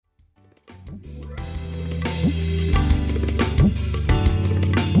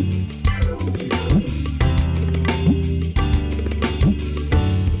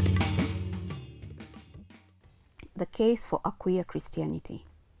case for a queer Christianity.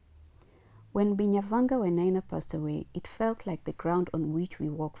 When Binyavanga Wainaina passed away, it felt like the ground on which we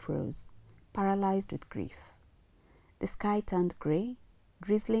walk froze, paralyzed with grief. The sky turned grey,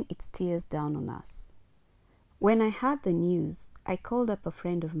 drizzling its tears down on us. When I heard the news, I called up a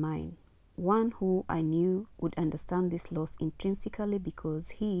friend of mine, one who I knew would understand this loss intrinsically because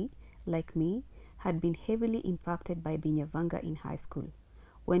he, like me, had been heavily impacted by Binyavanga in high school,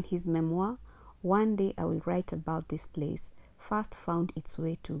 when his memoir, One Day I Will Write About This Place, first found its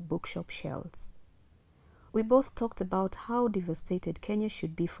way to bookshop shelves. We both talked about how devastated Kenya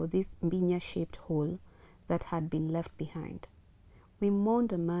should be for this Mbinya-shaped hole that had been left behind. We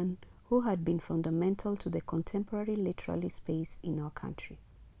mourned a man who had been fundamental to the contemporary literary space in our country.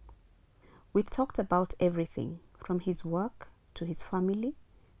 We talked about everything, from his work, to his family,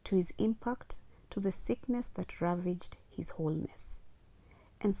 to his impact, to the sickness that ravaged his wholeness.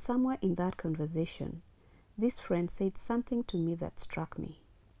 And somewhere in that conversation, this friend said something to me that struck me.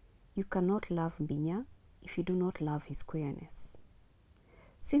 You cannot love Mbinya if you do not love his queerness.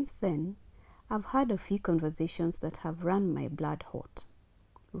 Since then, I've had a few conversations that have run my blood hot.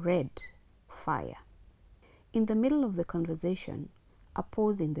 Red fire. In the middle of the conversation, a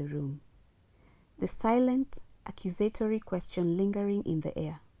pause in the room. The silent, accusatory question lingering in the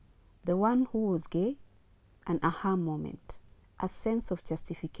air. The one who was gay? An aha moment. A sense of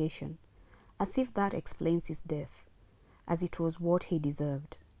justification. As if that explains his death, as it was what he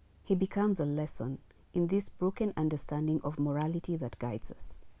deserved. He becomes a lesson in this broken understanding of morality that guides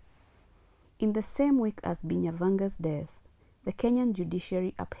us. In the same week as Binyavanga's death, the Kenyan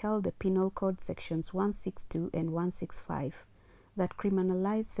judiciary upheld the Penal Code sections 162 and 165 that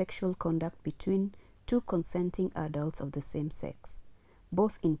criminalize sexual conduct between two consenting adults of the same sex,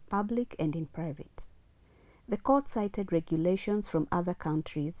 both in public and in private. The court cited regulations from other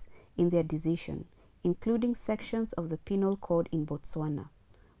countries in their decision, including sections of the Penal Code in Botswana,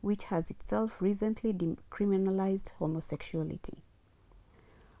 which has itself recently decriminalized homosexuality.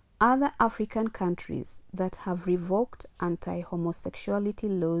 Other African countries that have revoked anti-homosexuality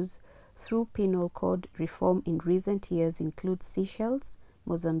laws through Penal Code reform in recent years include Seychelles,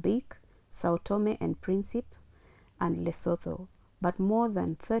 Mozambique, Sao Tome and Principe, and Lesotho, but more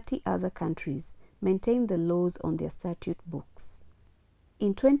than 30 other countries maintain the laws on their statute books.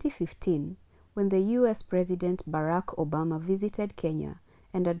 In 2015, when the US President Barack Obama visited Kenya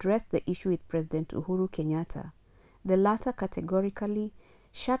and addressed the issue with President Uhuru Kenyatta, the latter categorically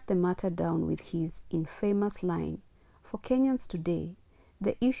shut the matter down with his infamous line, "For Kenyans today,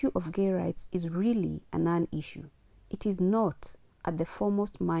 the issue of gay rights is really a non-issue. It is not at the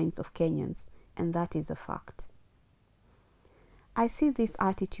foremost minds of Kenyans, and that is a fact." I see this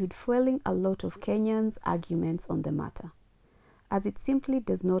attitude fueling a lot of Kenyans' arguments on the matter, as it simply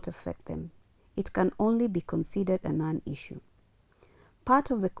does not affect them. It can only be considered a non-issue.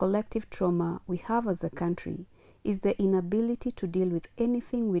 Part of the collective trauma we have as a country is the inability to deal with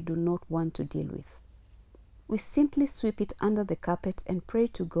anything we do not want to deal with. We simply sweep it under the carpet and pray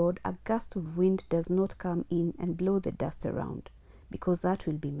to God a gust of wind does not come in and blow the dust around, because that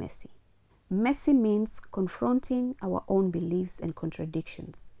will be messy. Messy means confronting our own beliefs and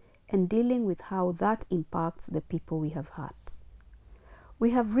contradictions and dealing with how that impacts the people we have hurt. We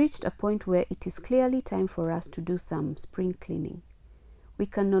have reached a point where it is clearly time for us to do some spring cleaning. We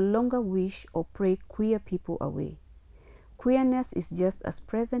can no longer wish or pray queer people away. Queerness is just as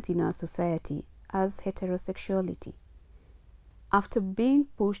present in our society as heterosexuality. After being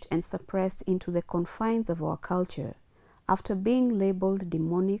pushed and suppressed into the confines of our culture, after being labeled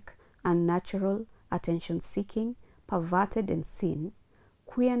demonic, unnatural, attention-seeking, perverted and sin,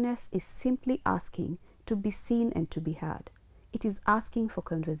 queerness is simply asking to be seen and to be heard. It is asking for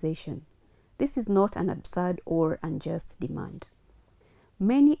conversation. This is not an absurd or unjust demand.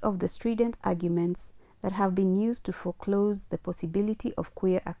 Many of the strident arguments that have been used to foreclose the possibility of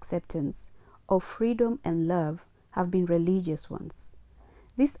queer acceptance, of freedom and love have been religious ones.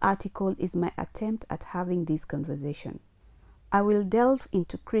 This article is my attempt at having this conversation. I will delve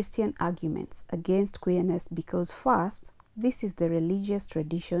into Christian arguments against queerness because first, this is the religious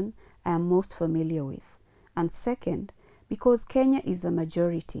tradition I am most familiar with, and second, because Kenya is a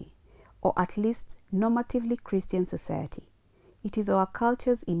majority, or at least normatively Christian society. It is our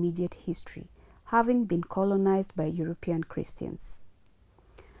culture's immediate history, having been colonized by European Christians.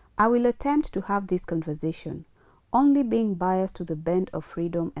 I will attempt to have this conversation, only being biased to the bend of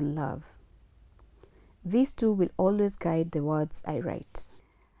freedom and love. These two will always guide the words I write.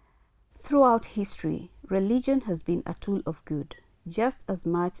 Throughout history, religion has been a tool of good, just as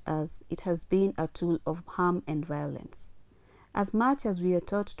much as it has been a tool of harm and violence. As much as we are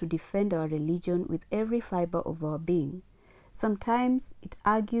taught to defend our religion with every fiber of our being, sometimes it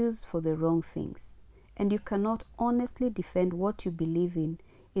argues for the wrong things, and you cannot honestly defend what you believe in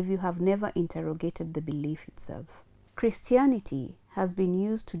if you have never interrogated the belief itself. Christianity has been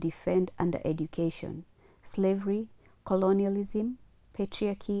used to defend under-education, slavery, colonialism,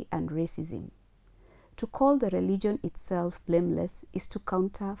 patriarchy, and racism. To call the religion itself blameless is to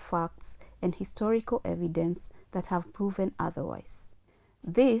counter facts and historical evidence that have proven otherwise.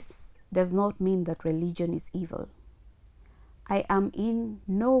 This does not mean that religion is evil. I am in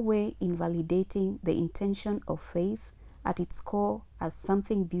no way invalidating the intention of faith at its core as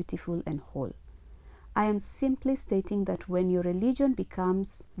something beautiful and whole. I am simply stating that when your religion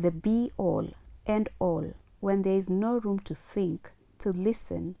becomes the be-all, end-all, when there is no room to think, to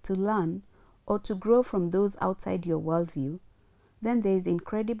listen, to learn, or to grow from those outside your worldview, then there is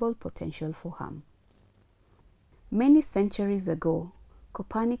incredible potential for harm. Many centuries ago,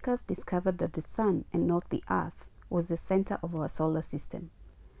 Copernicus discovered that the sun and not the earth was the center of our solar system.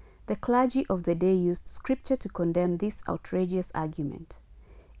 The clergy of the day used scripture to condemn this outrageous argument.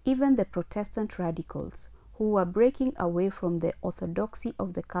 Even the Protestant radicals, who were breaking away from the orthodoxy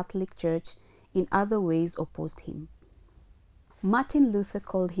of the Catholic Church in other ways, opposed him. Martin Luther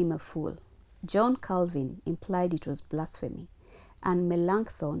called him a fool. John Calvin implied it was blasphemy, and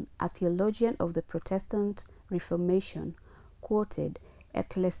Melanchthon, a theologian of the Protestant Reformation, quoted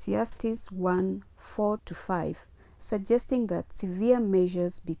Ecclesiastes 1:4-5, suggesting that severe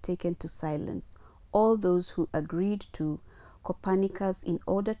measures be taken to silence all those who agreed to Copernicus in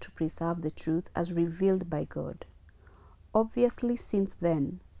order to preserve the truth as revealed by God. Obviously, since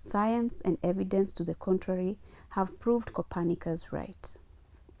then, science and evidence to the contrary have proved Copernicus right.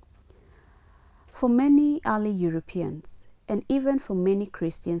 For many early Europeans, and even for many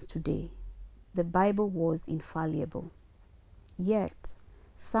Christians today, the Bible was infallible. Yet,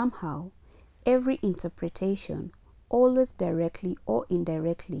 somehow, every interpretation, always directly or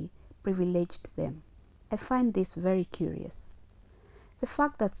indirectly, privileged them. I find this very curious. The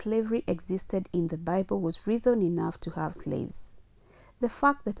fact that slavery existed in the Bible was reason enough to have slaves. The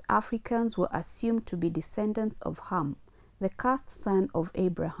fact that Africans were assumed to be descendants of Ham, the cursed son of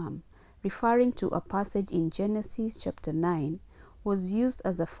Abraham, referring to a passage in Genesis chapter 9, was used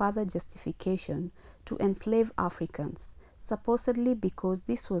as a further justification to enslave Africans, supposedly because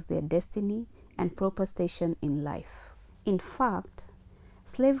this was their destiny and proper station in life. In fact,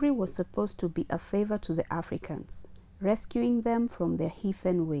 slavery was supposed to be a favor to the Africans, rescuing them from their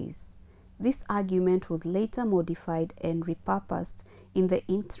heathen ways. This argument was later modified and repurposed in the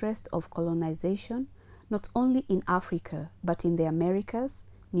interest of colonization, not only in Africa, but in the Americas,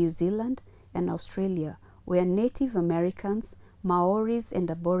 New Zealand, and Australia, where Native Americans, Maoris,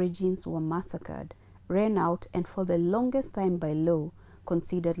 and Aborigines were massacred, ran out, and for the longest time by law,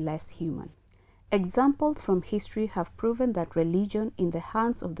 considered less human. Examples from history have proven that religion in the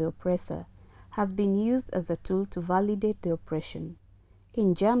hands of the oppressor has been used as a tool to validate the oppression.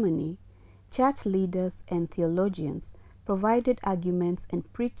 In Germany, church leaders and theologians provided arguments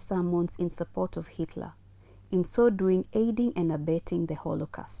and preached sermons in support of Hitler, in so doing aiding and abetting the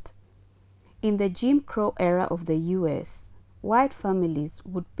Holocaust. In the Jim Crow era of the US, white families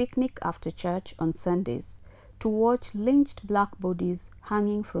would picnic after church on Sundays to watch lynched black bodies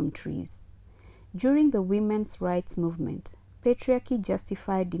hanging from trees. During the women's rights movement, patriarchy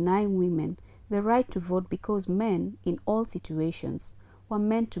justified denying women the right to vote because men, in all situations, were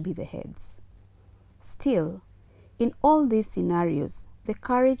meant to be the heads. Still, in all these scenarios, the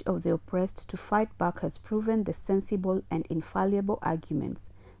courage of the oppressed to fight back has proven the sensible and infallible arguments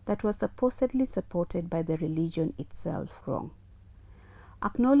that were supposedly supported by the religion itself wrong.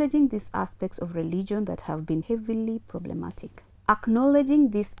 Acknowledging these aspects of religion that have been heavily problematic. Acknowledging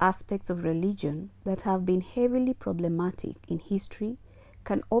these aspects of religion that have been heavily problematic in history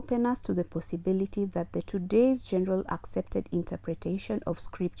can open us to the possibility that the today's general accepted interpretation of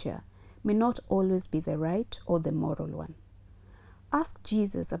Scripture may not always be the right or the moral one. Ask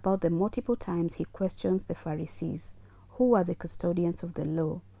Jesus about the multiple times he questions the Pharisees, who were the custodians of the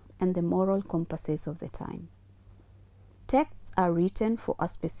law and the moral compasses of the time. Texts are written for a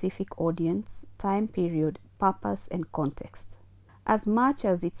specific audience, time period, purpose, and context. As much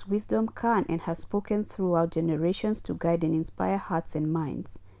as its wisdom can and has spoken throughout generations to guide and inspire hearts and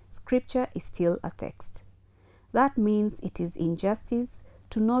minds, Scripture is still a text. That means it is injustice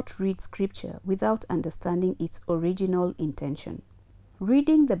to not read Scripture without understanding its original intention.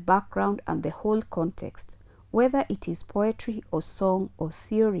 Reading the background and the whole context, whether it is poetry or song or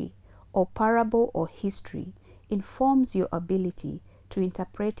theory or parable or history, informs your ability to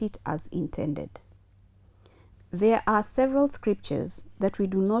interpret it as intended. There are several scriptures that we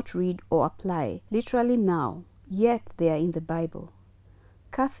do not read or apply literally now, yet they are in the Bible.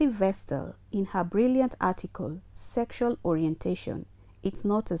 Kathy Vestal, in her brilliant article, Sexual Orientation, It's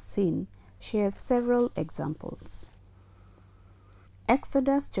Not a Sin, shares several examples.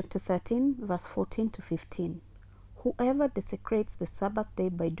 Exodus chapter 13, verse 14 to 15. Whoever desecrates the Sabbath day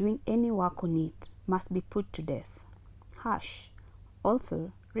by doing any work on it must be put to death.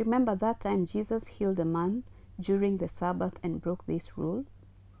 Also, remember that time Jesus healed a man during the Sabbath and broke this rule?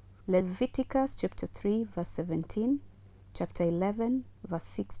 Leviticus chapter 3, verse 17, chapter 11, verse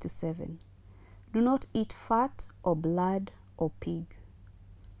 6 to 7. Do not eat fat or blood or pig.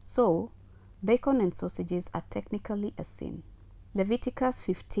 So, bacon and sausages are technically a sin. Leviticus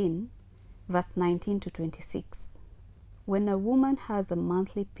 15, verse 19 to 26. When a woman has a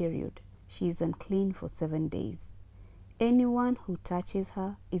monthly period, she is unclean for 7 days. Anyone who touches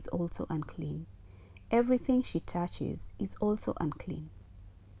her is also unclean. Everything she touches is also unclean.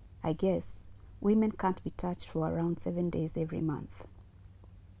 I guess women can't be touched for around 7 days every month.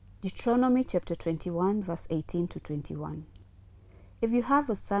 Deuteronomy chapter 21, verse 18 to 21. If you have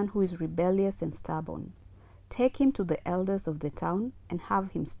a son who is rebellious and stubborn, take him to the elders of the town and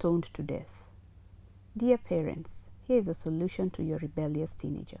have him stoned to death. Dear parents, here is a solution to your rebellious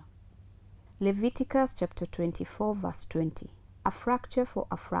teenager. Leviticus chapter 24, verse 20. A fracture for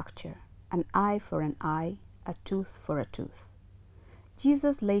a fracture, an eye for an eye, a tooth for a tooth.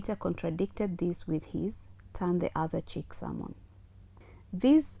 Jesus later contradicted this with his turn the other cheek sermon.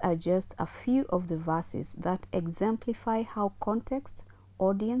 These are just a few of the verses that exemplify how context,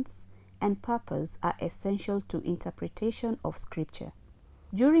 audience, and purpose are essential to interpretation of Scripture.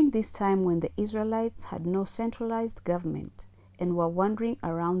 During this time when the Israelites had no centralized government and were wandering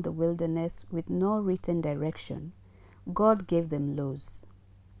around the wilderness with no written direction, God gave them laws.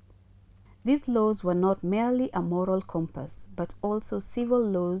 These laws were not merely a moral compass, but also civil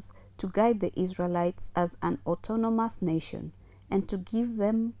laws to guide the Israelites as an autonomous nation and to give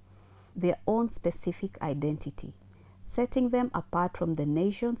them their own specific identity, setting them apart from the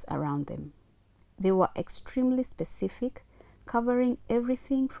nations around them. They were extremely specific, covering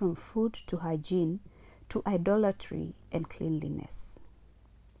everything from food to hygiene to idolatry and cleanliness.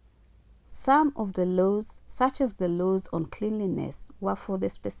 Some of the laws, such as the laws on cleanliness, were for the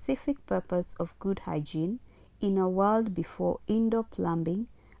specific purpose of good hygiene in a world before indoor plumbing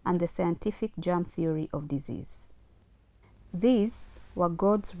and the scientific germ theory of disease. These were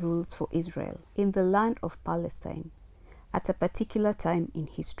God's rules for Israel in the land of Palestine at a particular time in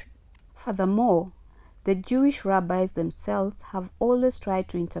history. Furthermore, the Jewish rabbis themselves have always tried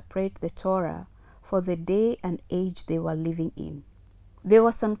to interpret the Torah for the day and age they were living in. They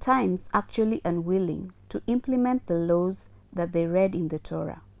were sometimes actually unwilling to implement the laws that they read in the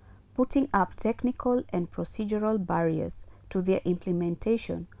Torah, putting up technical and procedural barriers to their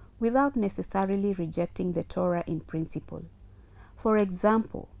implementation without necessarily rejecting the Torah in principle. For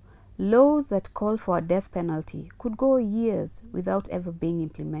example, laws that call for a death penalty could go years without ever being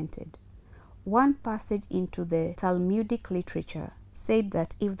implemented. One passage into the Talmudic literature said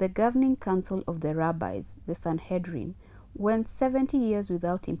that if the governing council of the rabbis, the Sanhedrin, went 70 years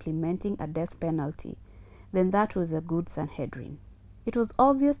without implementing a death penalty, then that was a good Sanhedrin. It was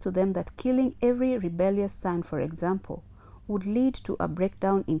obvious to them that killing every rebellious son, for example, would lead to a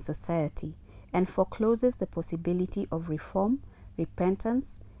breakdown in society and forecloses the possibility of reform,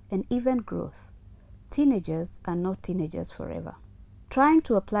 repentance, and even growth. Teenagers are not teenagers forever. Trying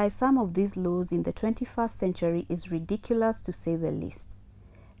to apply some of these laws in the 21st century is ridiculous to say the least.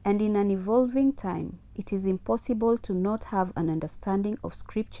 And in an evolving time, it is impossible to not have an understanding of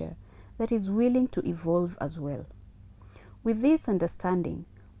Scripture that is willing to evolve as well. With this understanding,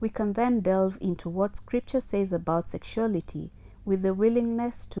 we can then delve into what Scripture says about sexuality with the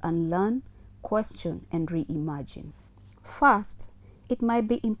willingness to unlearn, question, and reimagine. First, it might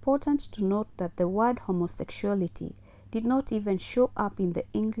be important to note that the word homosexuality did not even show up in the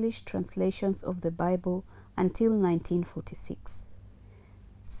English translations of the Bible until 1946.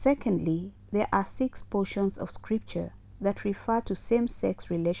 Secondly, there are 6 portions of Scripture that refer to same-sex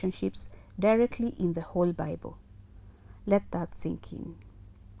relationships directly in the whole Bible. Let that sink in.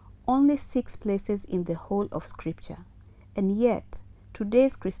 Only 6 places in the whole of Scripture, and yet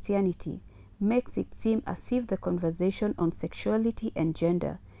today's Christianity makes it seem as if the conversation on sexuality and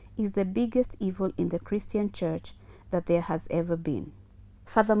gender is the biggest evil in the Christian church that there has ever been.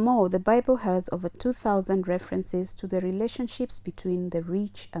 Furthermore, the Bible has over 2,000 references to the relationships between the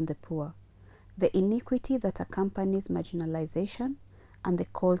rich and the poor, the iniquity that accompanies marginalization, and the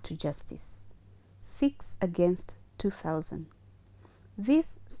call to justice. 6 against 2,000.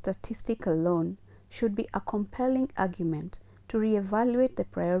 This statistic alone should be a compelling argument to reevaluate the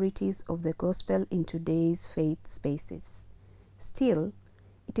priorities of the gospel in today's faith spaces. Still,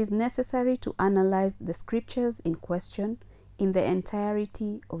 it is necessary to analyze the scriptures in question in the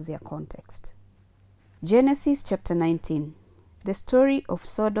entirety of their context. Genesis chapter 19, the story of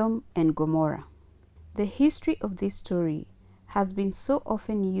Sodom and Gomorrah. The history of this story has been so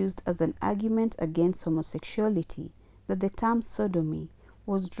often used as an argument against homosexuality that the term sodomy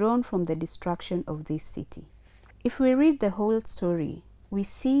was drawn from the destruction of this city. If we read the whole story, we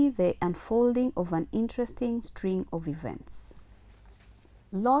see the unfolding of an interesting string of events.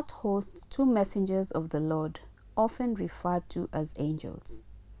 Lot hosts two messengers of the Lord, often referred to as angels.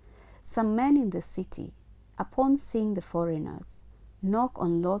 Some men in the city, upon seeing the foreigners, knock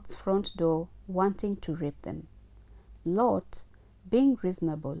on Lot's front door wanting to rape them. Lot, being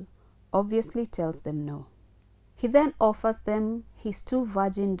reasonable, obviously tells them no. He then offers them his two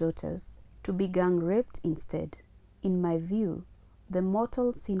virgin daughters to be gang-raped instead. In my view, the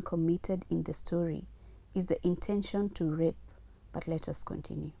mortal sin committed in the story is the intention to rape, but let us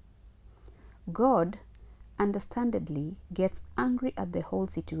continue. God, understandably, gets angry at the whole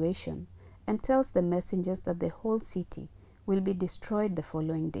situation and tells the messengers that the whole city will be destroyed the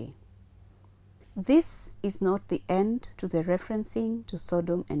following day. This is not the end to the referencing to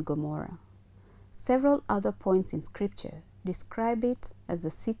Sodom and Gomorrah. Several other points in Scripture describe it as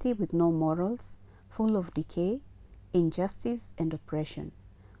a city with no morals, full of decay, injustice, and oppression,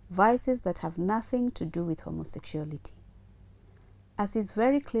 vices that have nothing to do with homosexuality. As is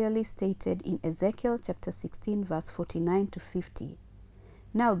very clearly stated in Ezekiel chapter 16 verse 49 to 50,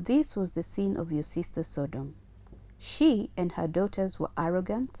 "Now this was the sin of your sister Sodom. She and her daughters were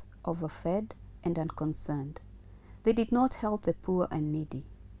arrogant, overfed, and unconcerned. They did not help the poor and needy.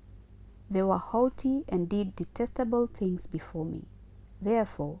 They were haughty and did detestable things before me.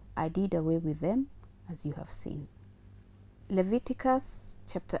 Therefore I did away with them, as you have seen." Leviticus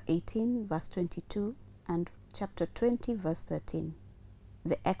chapter 18 verse 22 and chapter 20 verse 13.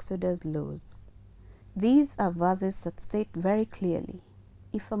 The Exodus laws. These are verses that state very clearly,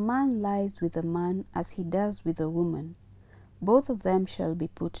 if a man lies with a man as he does with a woman, both of them shall be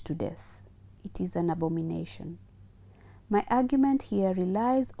put to death. It is an abomination. My argument here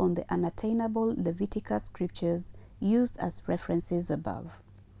relies on the unattainable Leviticus scriptures used as references above,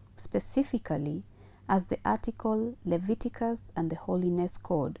 specifically as the article Leviticus and the Holiness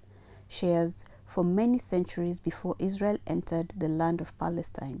Code shares. For many centuries before Israel entered the land of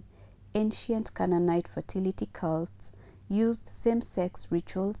Palestine, ancient Canaanite fertility cults used same-sex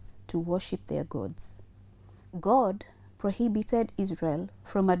rituals to worship their gods. God prohibited Israel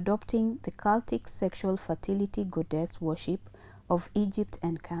from adopting the cultic sexual fertility goddess worship of Egypt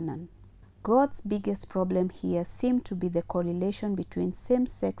and Canaan. God's biggest problem here seemed to be the correlation between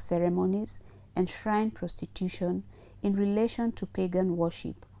same-sex ceremonies and shrine prostitution in relation to pagan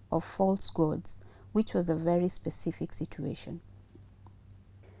worship of false gods, which was a very specific situation.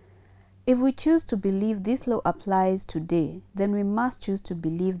 If we choose to believe this law applies today, then we must choose to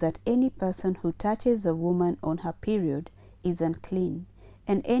believe that any person who touches a woman on her period is unclean,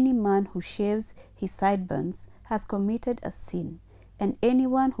 and any man who shaves his sideburns has committed a sin, and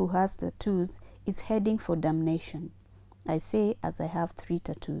anyone who has tattoos is heading for damnation. I say as I have 3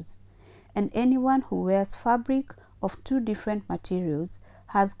 tattoos. And anyone who wears fabric of 2 different materials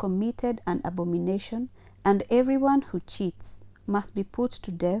has committed an abomination, and everyone who cheats must be put to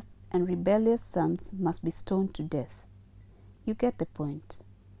death, and rebellious sons must be stoned to death. You get the point.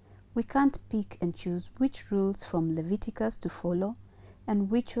 We can't pick and choose which rules from Leviticus to follow and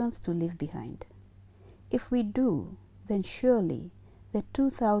which ones to leave behind. If we do, then surely the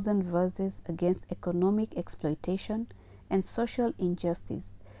 2,000 verses against economic exploitation and social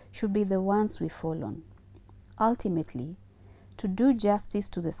injustice should be the ones we fall on. Ultimately, to do justice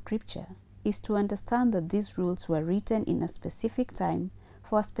to the scripture is to understand that these rules were written in a specific time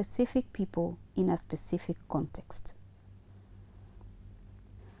for a specific people in a specific context.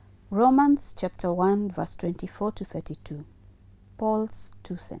 Romans chapter 1 verse 24 to 32. Paul's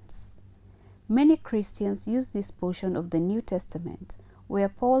 2 cents. Many Christians use this portion of the New Testament where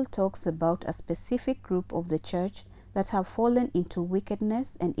Paul talks about a specific group of the church that have fallen into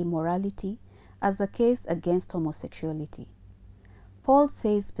wickedness and immorality as a case against homosexuality. Paul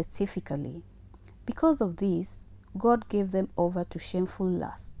says specifically, because of this, God gave them over to shameful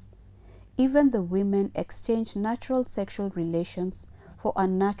lusts. Even the women exchanged natural sexual relations for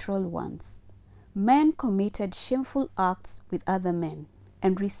unnatural ones. Men committed shameful acts with other men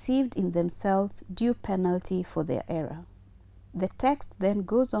and received in themselves due penalty for their error. The text then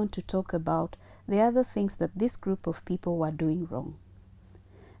goes on to talk about the other things that this group of people were doing wrong.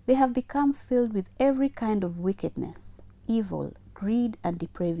 They have become filled with every kind of wickedness, evil, greed, and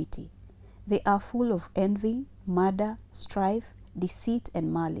depravity. They are full of envy, murder, strife, deceit,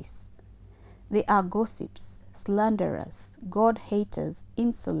 and malice. They are gossips, slanderers, God-haters,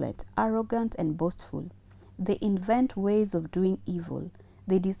 insolent, arrogant, and boastful. They invent ways of doing evil.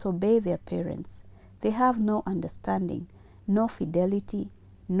 They disobey their parents. They have no understanding, no fidelity,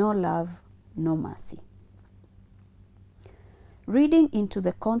 no love, no mercy. Reading into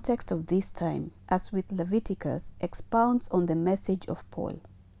the context of this time, as with Leviticus, expounds on the message of Paul.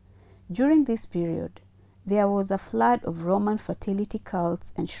 During this period, there was a flood of Roman fertility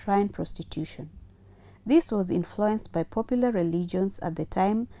cults and shrine prostitution. This was influenced by popular religions at the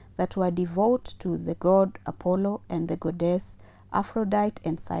time that were devout to the god Apollo and the goddess Aphrodite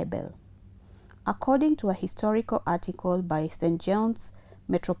and Cybele. According to a historical article by St. John's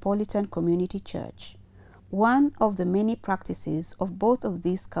Metropolitan Community Church, one of the many practices of both of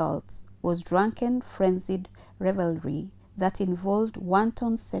these cults was drunken, frenzied revelry that involved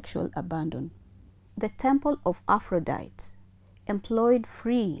wanton sexual abandon. The temple of Aphrodite employed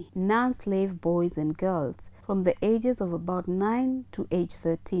free, non-slave boys and girls from the ages of about 9 to age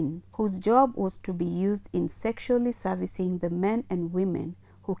 13, whose job was to be used in sexually servicing the men and women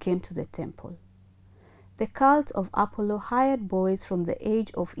who came to the temple. The cult of Apollo hired boys from the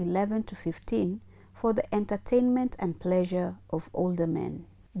age of 11 to 15 for the entertainment and pleasure of older men.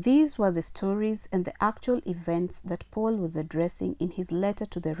 These were the stories and the actual events that Paul was addressing in his letter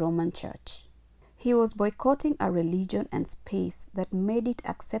to the Roman Church. He was boycotting a religion and space that made it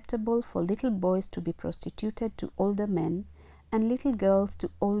acceptable for little boys to be prostituted to older men and little girls to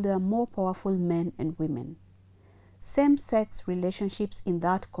older, more powerful men and women. Same-sex relationships in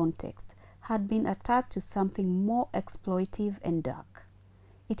that context had been attached to something more exploitive and dark.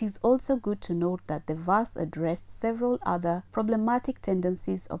 It is also good to note that the verse addressed several other problematic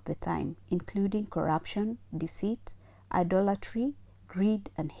tendencies of the time, including corruption, deceit, idolatry, greed,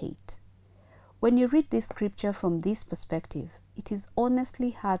 and hate. When you read this scripture from this perspective, it is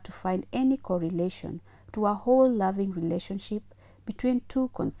honestly hard to find any correlation to a whole loving relationship between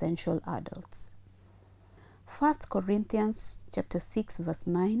two consensual adults. 1 Corinthians chapter 6 verse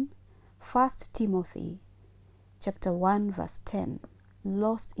 9, 1 Timothy chapter 1 verse 10,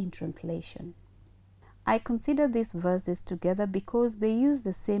 lost in translation. I consider these verses together because they use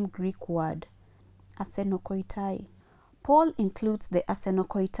the same Greek word, asenokoitai. Paul includes the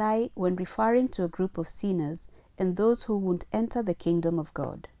asenokoitai when referring to a group of sinners and those who won't enter the kingdom of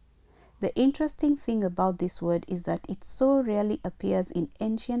God. The interesting thing about this word is that it so rarely appears in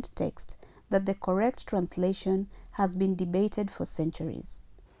ancient text that the correct translation has been debated for centuries.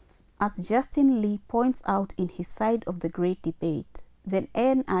 As Justin Lee points out in his side of the great debate, the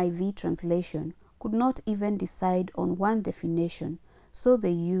NIV translation could not even decide on one definition, so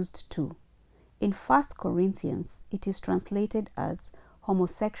they used two. In 1 Corinthians, it is translated as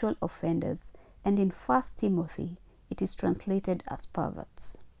homosexual offenders, and in 1 Timothy, it is translated as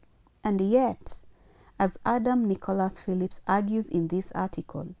perverts. And yet, as Adam Nicholas Phillips argues in this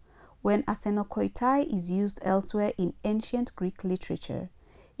article, when asenokoitai is used elsewhere in ancient Greek literature,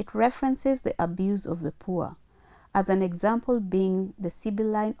 it references the abuse of the poor, as an example being the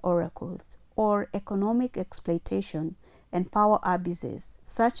Sibylline oracles, or economic exploitation and power abuses,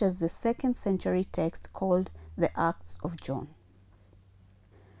 such as the 2nd century text called the Acts of John.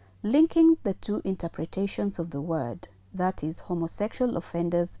 Linking the two interpretations of the word, that is, homosexual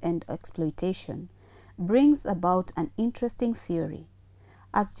offenders and exploitation, brings about an interesting theory.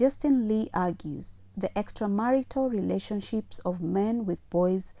 As Justin Lee argues, the extramarital relationships of men with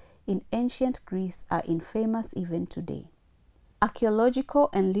boys in ancient Greece are infamous even today. Archaeological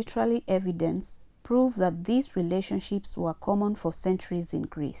and literary evidence prove that these relationships were common for centuries in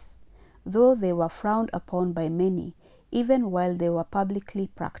Greece, though they were frowned upon by many even while they were publicly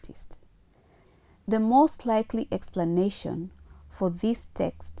practiced. The most likely explanation for this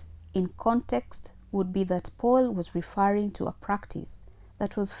text in context would be that Paul was referring to a practice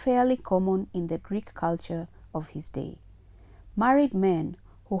that was fairly common in the Greek culture of his day. Married men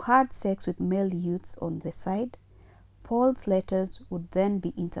who had sex with male youths on the side, Paul's letters would then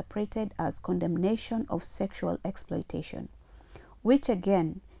be interpreted as condemnation of sexual exploitation, which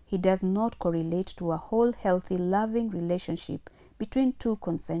again he does not correlate to a whole healthy, loving relationship between two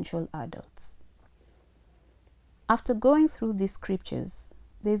consensual adults. After going through these scriptures,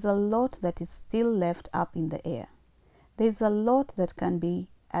 there is a lot that is still left up in the air. There is a lot that can be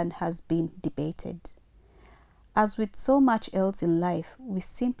and has been debated. As with so much else in life, we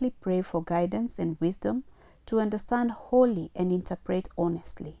simply pray for guidance and wisdom to understand wholly and interpret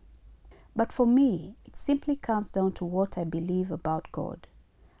honestly. But for me, it simply comes down to what I believe about God.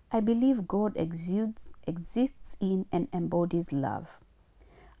 I believe God exists in and embodies love.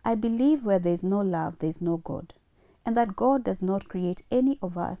 I believe where there is no love, there is no God, and that God does not create any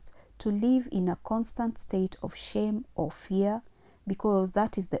of us to live in a constant state of shame or fear, because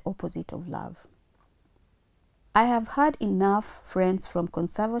that is the opposite of love. I have had enough friends from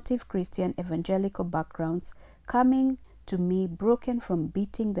conservative Christian evangelical backgrounds coming to me broken from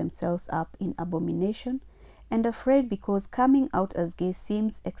beating themselves up in abomination and afraid because coming out as gay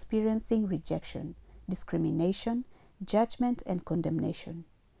seems experiencing rejection, discrimination, judgment, and condemnation.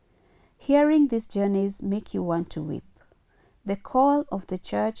 Hearing these journeys make you want to weep. The call of the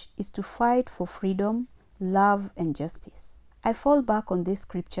church is to fight for freedom, love, and justice. I fall back on this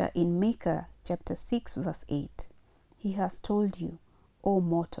scripture in Micah chapter 6 verse 8. He has told you, O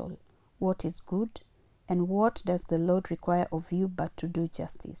mortal, what is good, and what does the Lord require of you but to do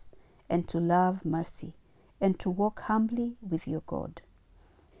justice, and to love mercy, and to walk humbly with your God.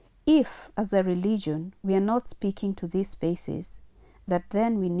 If, as a religion, we are not speaking to these spaces, that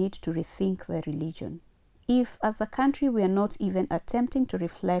then we need to rethink the religion. If, as a country, we are not even attempting to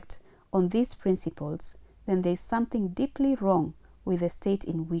reflect on these principles, then there is something deeply wrong with the state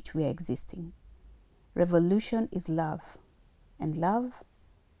in which we are existing. Revolution is love, and love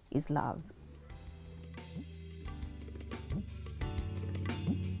is love.